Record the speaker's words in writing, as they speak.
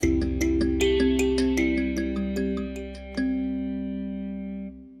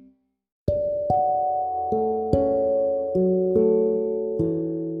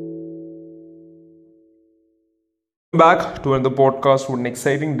back to another podcast for an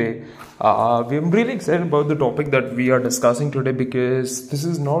exciting day. I'm really excited about the topic that we are discussing today because this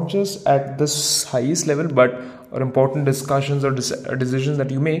is not just at the highest level, but are important discussions or decisions that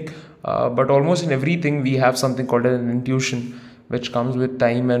you make. But almost in everything, we have something called an intuition, which comes with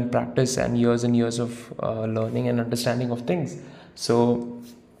time and practice and years of learning and understanding of things. So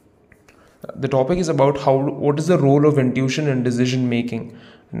the topic is about what is the role of intuition in decision making.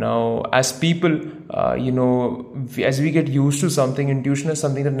 Now, as people, as we get used to something, intuition is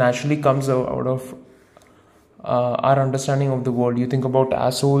something that naturally comes out of our understanding of the world. You think about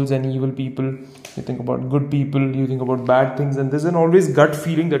assholes and evil people, you think about good people, you think about bad things, and there's an always gut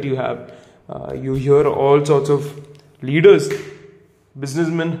feeling that you have. You hear all sorts of leaders,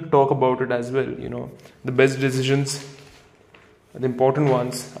 businessmen talk about it as well. The best decisions, the important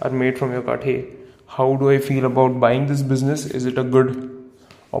ones, are made from your gut. Hey, how do I feel about buying this business? Is it a good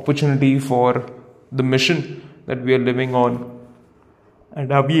opportunity for the mission that we are living on?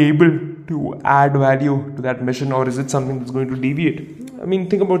 And are we able to add value to that mission, or is it something that's going to deviate? I mean,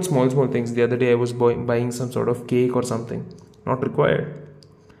 think about small things. The other day I was buying some sort of cake or something, not required.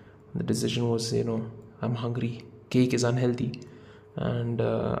 The decision was, I'm hungry, cake is unhealthy, and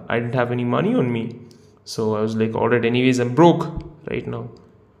I didn't have any money on me. So I was like, alright, anyways, I'm broke right now.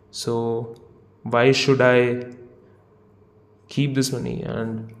 So why should I keep this money?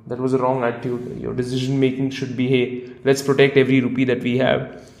 And that was a wrong attitude. Your decision making should be, hey, let's protect every rupee that we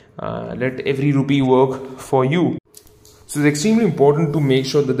have. Let every rupee work for you. So it's extremely important to make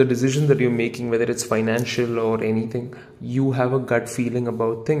sure that the decision that you're making, whether it's financial or anything, you have a gut feeling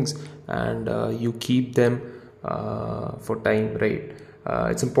about things, and you keep them for time, right?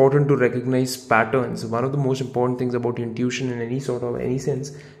 It's important to recognize patterns. One of the most important things about intuition in any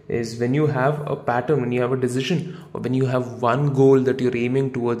sense is when you have a pattern, when you have a decision, or when you have one goal that you're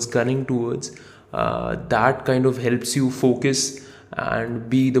aiming towards, gunning towards, that kind of helps you focus and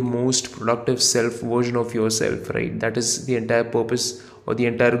be the most productive self version of yourself, right? That is the entire purpose, or the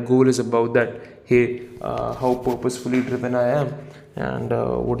entire goal is about that. Hey, how purposefully driven I am, and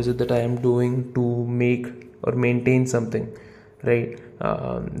what is it that I am doing to make or maintain something, right?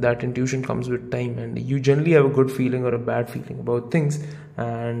 That intuition comes with time, and you generally have a good feeling or a bad feeling about things.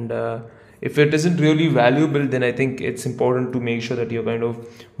 And if it isn't really valuable, then I think it's important to make sure that you're kind of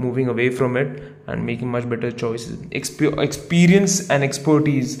moving away from it and making much better choices. Experience and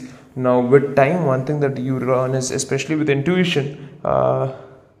expertise. Now, with time, one thing that you learn is, especially with intuition, the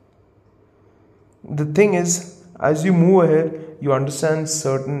thing is, as you move ahead, you understand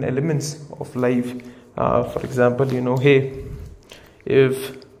certain elements of life. For example, hey,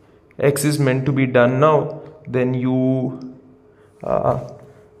 if X is meant to be done now, then you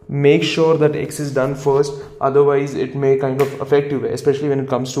make sure that X is done first. Otherwise, it may kind of affect you, especially when it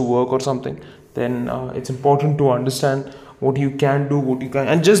comes to work or something. Then it's important to understand what you can do, what you can.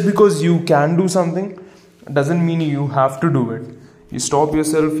 And just because you can do something doesn't mean you have to do it. You stop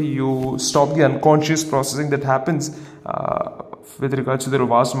yourself, you stop the unconscious processing that happens with regards to the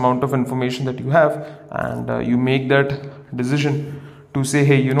vast amount of information that you have, and you make that decision to say,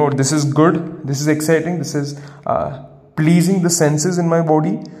 hey, this is good, this is exciting, this is pleasing the senses in my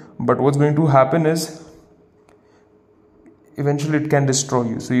body, but what's going to happen is eventually it can destroy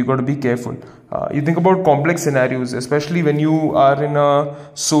you. So you got to be careful. You think about complex scenarios, especially when you are in a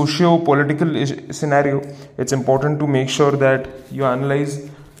socio-political scenario. It's important to make sure that you analyze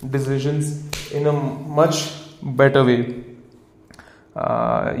decisions in a much better way.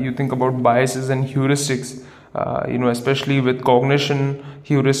 You think about biases and heuristics. Especially with cognition,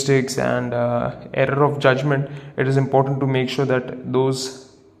 heuristics, and error of judgment, it is important to make sure that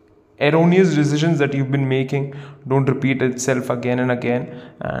those erroneous decisions that you've been making don't repeat itself again and again,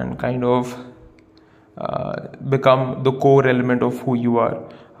 and kind of become the core element of who you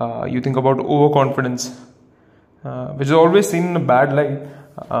are. You think about overconfidence, which is always seen in a bad light.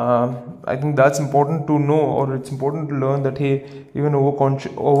 I think that's important to know, or it's important to learn that, hey, even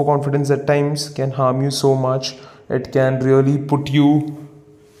overconfidence at times can harm you so much. It can really put you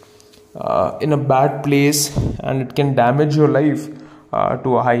in a bad place, and it can damage your life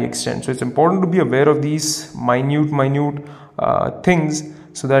to a high extent. So it's important to be aware of these minute things,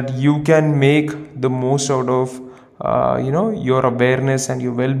 so that you can make the most out of your awareness and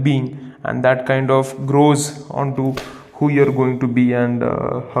your well-being, and that kind of grows onto who you're going to be and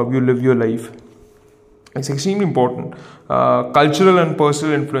how you live your life. It's extremely important. Cultural and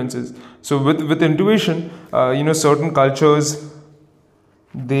personal influences. So with intuition, certain cultures,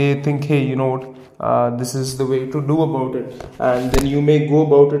 they think, hey, this is the way to do about it, and then you may go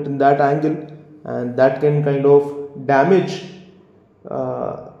about it in that angle, and that can kind of damage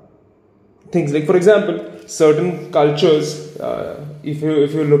things. Like for example, certain cultures, if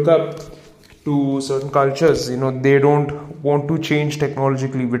you look up to certain cultures, they don't want to change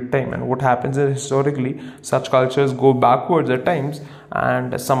technologically with time, and what happens is historically such cultures go backwards at times,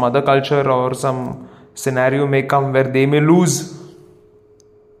 and some other culture or some scenario may come where they may lose,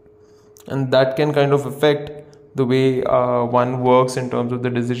 and that can kind of affect the way one works in terms of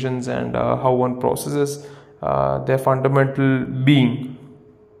the decisions and how one processes their fundamental being.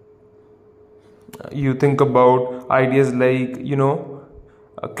 You think about ideas like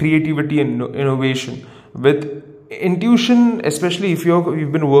creativity and innovation. With intuition, especially if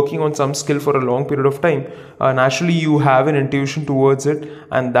you've been working on some skill for a long period of time, naturally you have an intuition towards it,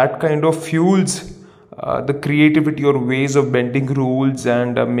 and that kind of fuels the creativity or ways of bending rules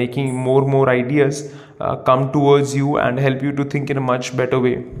and making more ideas come towards you and help you to think in a much better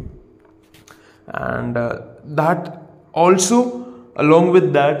way. And that also, along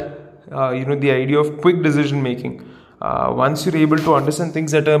with that, the idea of quick decision making. Once you're able to understand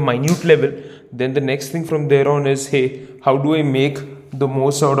things at a minute level, then the next thing from there on is, hey, how do I make the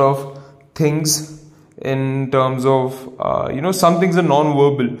most out of things in terms of some things are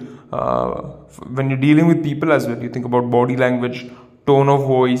non-verbal. When you're dealing with people as well, you think about body language, tone of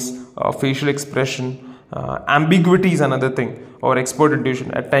voice, facial expression, ambiguity is another thing, or expert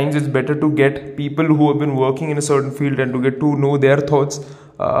intuition. At times it's better to get people who have been working in a certain field and to get to know their thoughts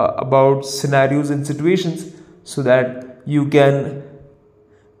about scenarios and situations, so that you can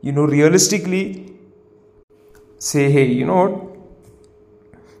realistically say, hey, you know what,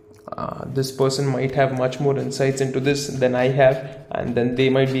 this person might have much more insights into this than I have, and then they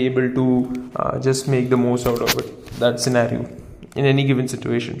might be able to just make the most out of it, that scenario in any given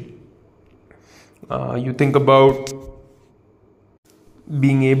situation. You think about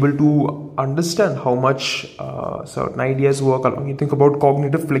being able to understand how much certain ideas work along. You think about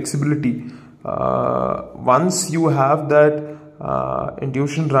cognitive flexibility. Once you have that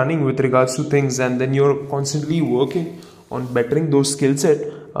intuition running with regards to things, and then you're constantly working on bettering those skill set,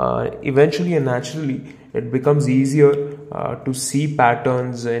 eventually and naturally it becomes easier to see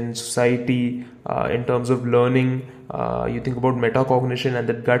patterns in society in terms of learning. You think about metacognition and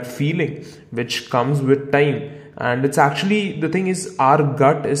that gut feeling which comes with time. And it's actually, the thing is, our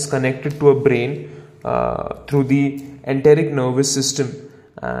gut is connected to a brain through the enteric nervous system,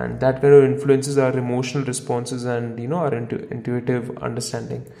 and that kind of influences our emotional responses and our intuitive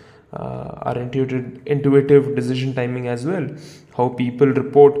understanding, our intuitive decision timing as well, how people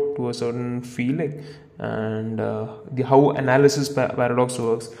report to a certain feeling, and how analysis paradox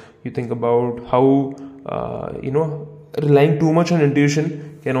works. You think about how relying too much on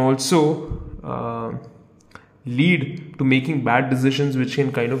intuition can also lead to making bad decisions, which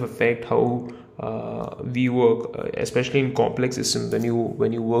can kind of affect how we work, especially in complex systems.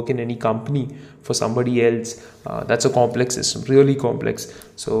 When you work in any company for somebody else, that's a complex system, really complex.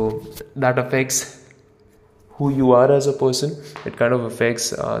 So that affects who you are as a person. It kind of affects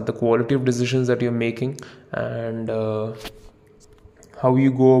the quality of decisions that you're making, and how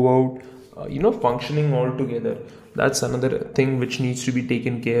you go about functioning all together. That's another thing which needs to be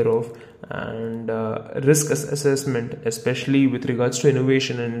taken care of. And risk assessment, especially with regards to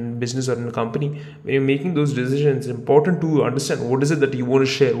innovation in business or in a company, when you're making those decisions, it's important to understand what is it that you want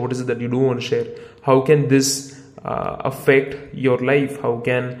to share, what is it that you don't want to share, how can this affect your life, how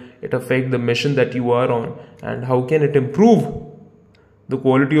can it affect the mission that you are on, and how can it improve the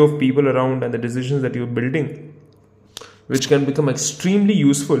quality of people around and the decisions that you're building, which can become extremely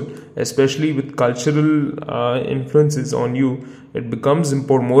useful, especially with cultural influences on you. It becomes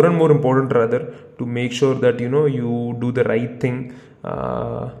more and more important rather to make sure that you do the right thing.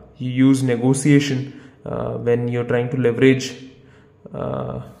 You use negotiation when you're trying to leverage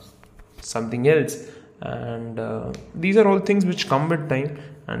something else, and these are all things which come with time,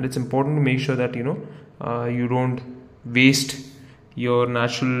 and it's important to make sure that you don't waste your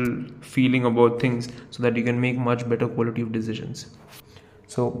natural feeling about things, so that you can make much better quality of decisions.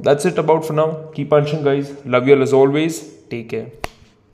 So that's it about for now. Keep punching, guys. Love you all as always. Take care.